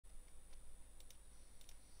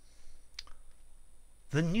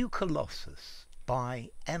The New Colossus by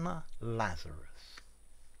Emma Lazarus.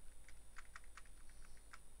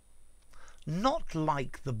 Not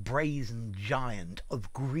like the brazen giant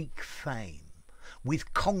of Greek fame,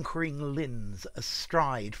 with conquering limbs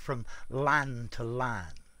astride from land to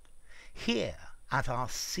land. Here at our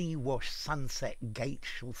sea-washed sunset gate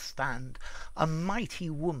shall stand a mighty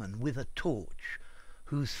woman with a torch,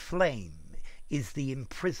 whose flame is the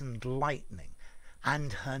imprisoned lightning,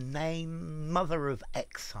 and her name Mother of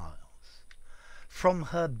Exiles. From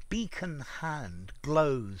her beacon hand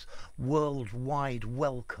glows worldwide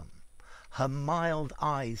welcome. Her mild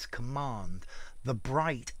eyes command the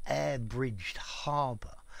bright air-bridged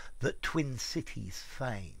harbour that twin cities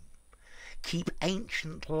fame. Keep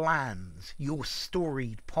ancient lands your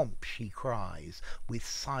storied pomp, she cries with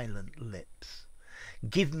silent lips.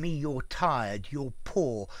 Give me your tired, your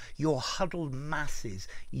poor, your huddled masses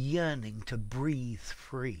yearning to breathe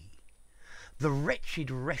free. The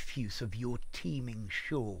wretched refuse of your teeming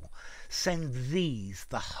shore, send these,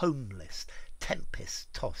 the homeless,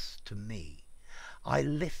 tempest-tossed to me. I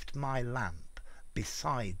lift my lamp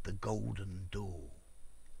beside the golden door.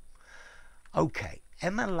 Okay,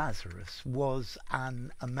 Emma Lazarus was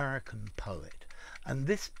an American poet, and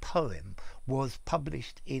this poem was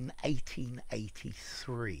published in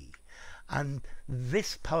 1883. And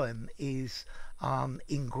this poem is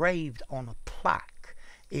engraved on a plaque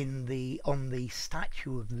on the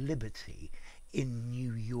Statue of Liberty in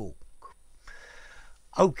New York.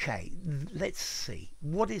 Okay, let's see.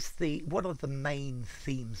 What are the main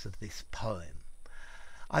themes of this poem?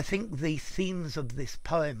 I think the themes of this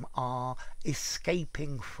poem are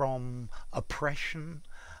escaping from oppression,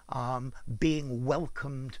 being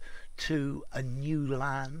welcomed to a new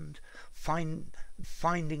land,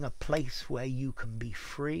 finding a place where you can be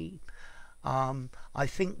free. I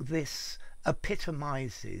think this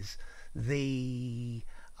epitomizes the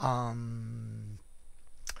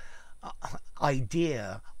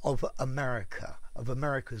idea of America, of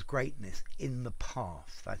America's greatness in the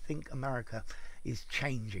past. I think America is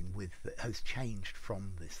changing has changed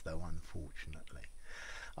from this, though, unfortunately.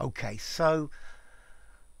 Okay, so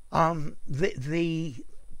the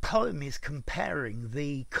poem is comparing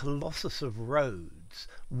the Colossus of Rhodes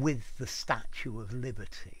with the Statue of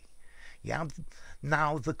Liberty. Yeah.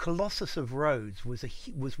 Now, the Colossus of Rhodes was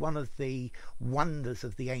one of the wonders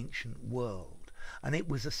of the ancient world, and it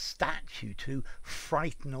was a statue to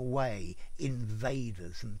frighten away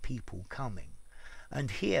invaders and people coming. And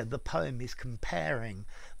here the poem is comparing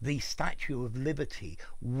the Statue of Liberty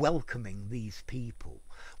welcoming these people,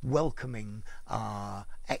 welcoming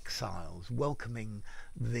exiles, welcoming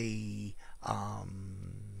the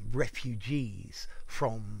refugees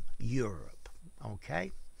from Europe.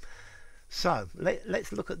 Okay, so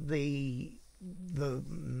let's look at the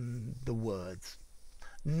words.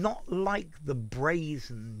 Not like the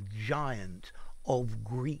brazen giant of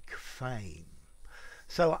Greek fame.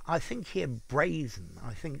 So I think here brazen,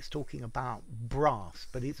 I think it's talking about brass,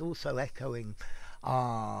 but it's also echoing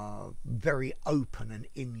very open and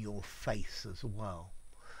in your face as well.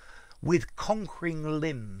 With conquering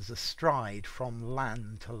limbs astride from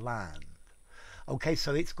land to land. Okay,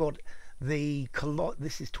 so it's got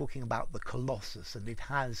this is talking about the Colossus, and it's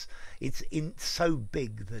so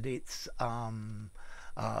big that it's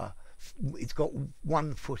got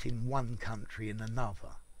 1 foot in one country and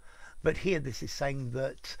another. But here this is saying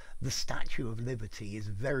that the Statue of Liberty is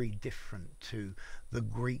very different to the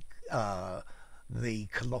Greek, the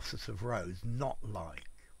Colossus of Rhodes, not like.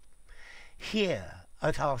 Here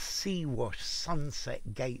at our sea-washed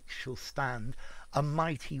sunset gate shall stand a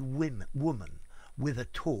mighty woman with a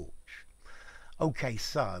torch. Okay,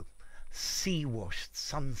 so sea-washed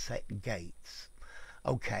sunset gates.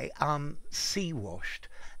 Okay, sea-washed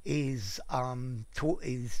is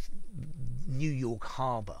New York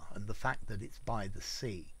Harbour and the fact that it's by the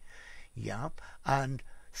sea. Yeah, and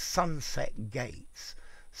sunset gates.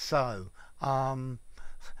 So I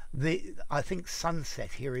think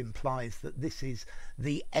sunset here implies that this is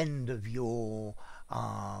the end of your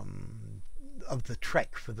of the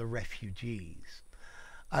trek for the refugees,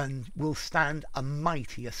 and will stand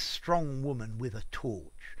a strong woman with a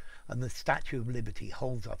torch, and the Statue of Liberty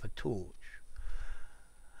holds up a torch,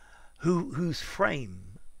 whose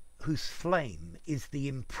flame is the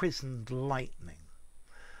imprisoned lightning.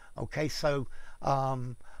 Okay, so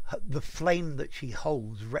the flame that she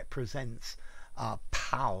holds represents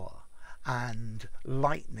power and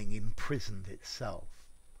lightning imprisoned itself,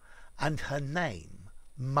 and her name,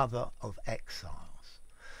 Mother of Exiles.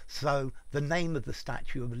 So the name of the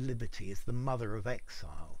Statue of Liberty is the Mother of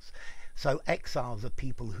Exiles. So exiles are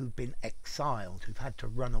people who've been exiled, who've had to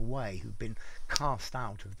run away, who've been cast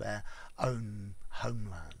out of their own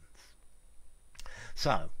homelands.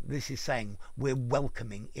 So this is saying we're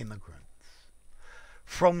welcoming immigrants.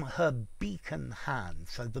 From her beacon hand,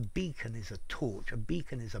 so the beacon is a torch, a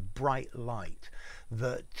beacon is a bright light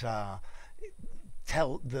that that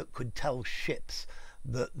could tell ships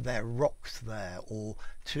that there are rocks there, or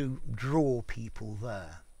to draw people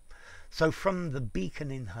there. So from the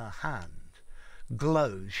beacon in her hand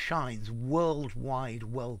glows, shines worldwide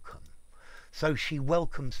welcome. So she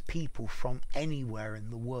welcomes people from anywhere in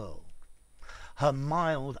the world. Her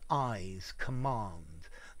mild eyes command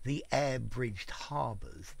the air-bridged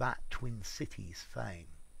harbours, that Twin Cities fame.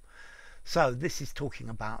 So this is talking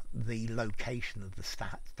about the location of the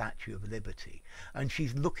Statue of Liberty, and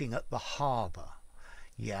she's looking at the harbour,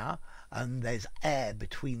 yeah, and there's air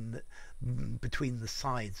between the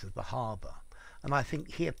sides of the harbour. And I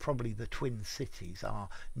think here probably the Twin Cities are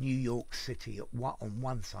New York City on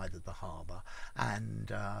one side of the harbour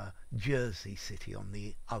and Jersey City on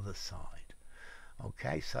the other side.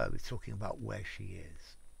 Okay, so it's talking about where she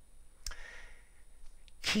is.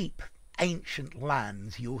 Keep, ancient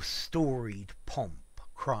lands, your storied pomp,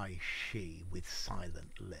 cries she with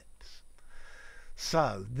silent lips.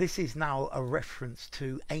 So this is now a reference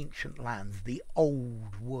to ancient lands, the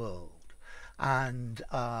old world, and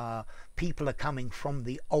people are coming from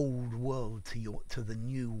the old world to the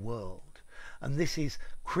new world, and this is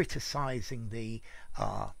criticizing the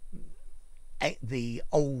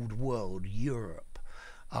old world, Europe,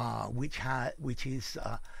 which is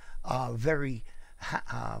very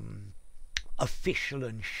official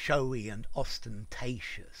and showy and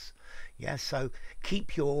ostentatious. Yeah, so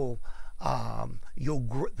keep the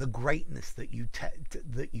greatness that you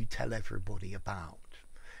tell everybody about.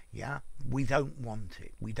 Yeah, we don't want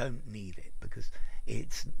it, we don't need it, because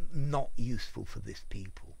it's not useful for these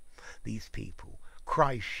people,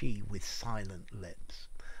 cries she with silent lips.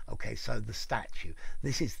 Okay, so the statue,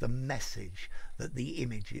 this is the message that the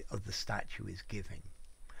image of the statue is giving.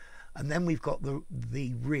 And then we've got the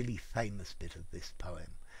really famous bit of this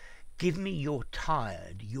poem. Give me your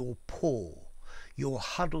tired, your poor, your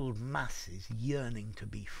huddled masses yearning to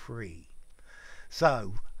be free.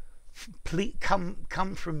 So please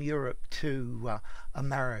come from Europe to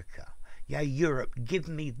America. Yeah, Europe, give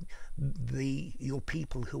me your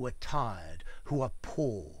people who are tired, who are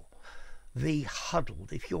poor. The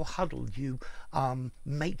huddled, if you're huddled, you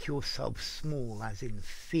make yourself small, as in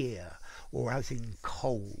fear or as in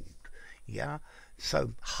cold. Yeah,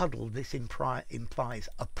 so huddled, this implies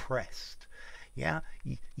oppressed. Yeah,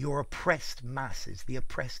 your oppressed masses, the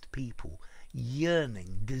oppressed people,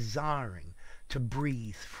 yearning, desiring to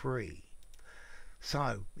breathe free.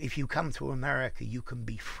 So if you come to America, you can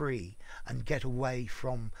be free and get away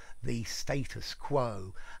from the status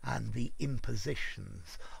quo and the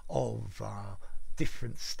impositions of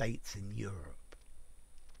different states in Europe.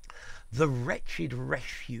 The wretched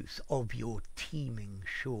refuse of your teeming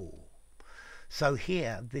shore. So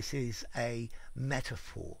here, this is a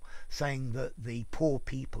metaphor saying that the poor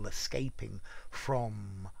people escaping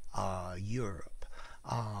from Europe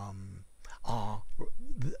are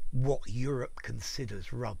what Europe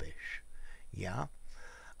considers rubbish. Yeah,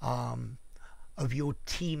 of your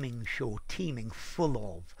teeming shore, teeming, full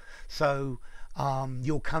of. So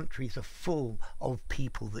your countries are full of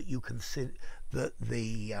people that you consider, that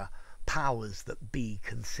the powers that be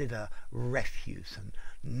consider refuse and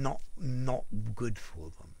not good for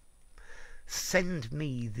them. Send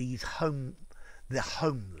me the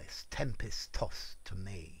homeless, tempest-tossed to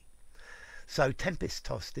me. So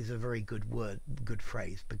tempest-tossed is a very good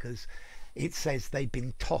phrase, because it says they've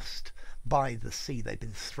been tossed by the sea, they've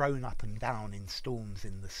been thrown up and down in storms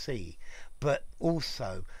in the sea, but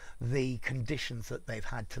also the conditions that they've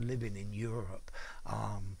had to live in Europe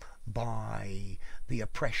by the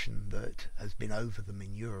oppression that has been over them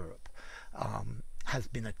in Europe has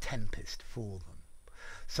been a tempest for them.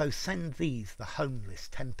 So send these, the homeless,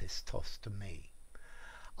 tempest-tossed to me.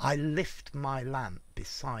 I lift my lamp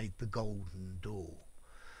beside the golden door.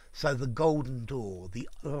 So the golden door, the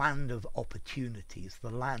land of opportunities,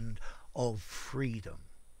 the land of freedom.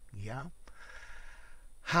 Yeah.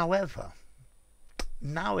 However,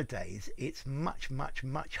 nowadays it's much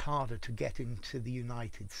harder to get into the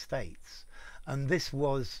United States, and this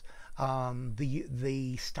was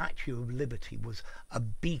the Statue of Liberty was a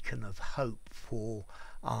beacon of hope for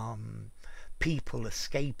people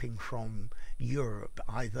escaping from Europe,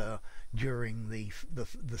 either during the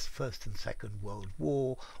First and Second World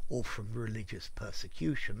War, or from religious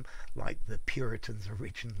persecution, like the Puritans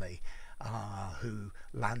originally, who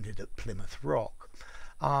landed at Plymouth Rock.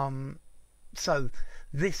 So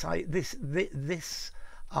this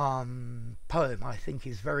poem, I think,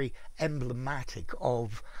 is very emblematic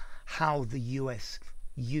of how the US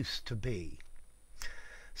used to be.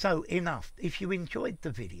 So enough. If you enjoyed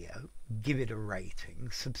the video, give it a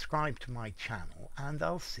rating, subscribe to my channel, and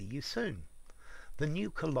I'll see you soon. The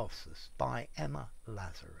New Colossus by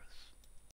Lazarus.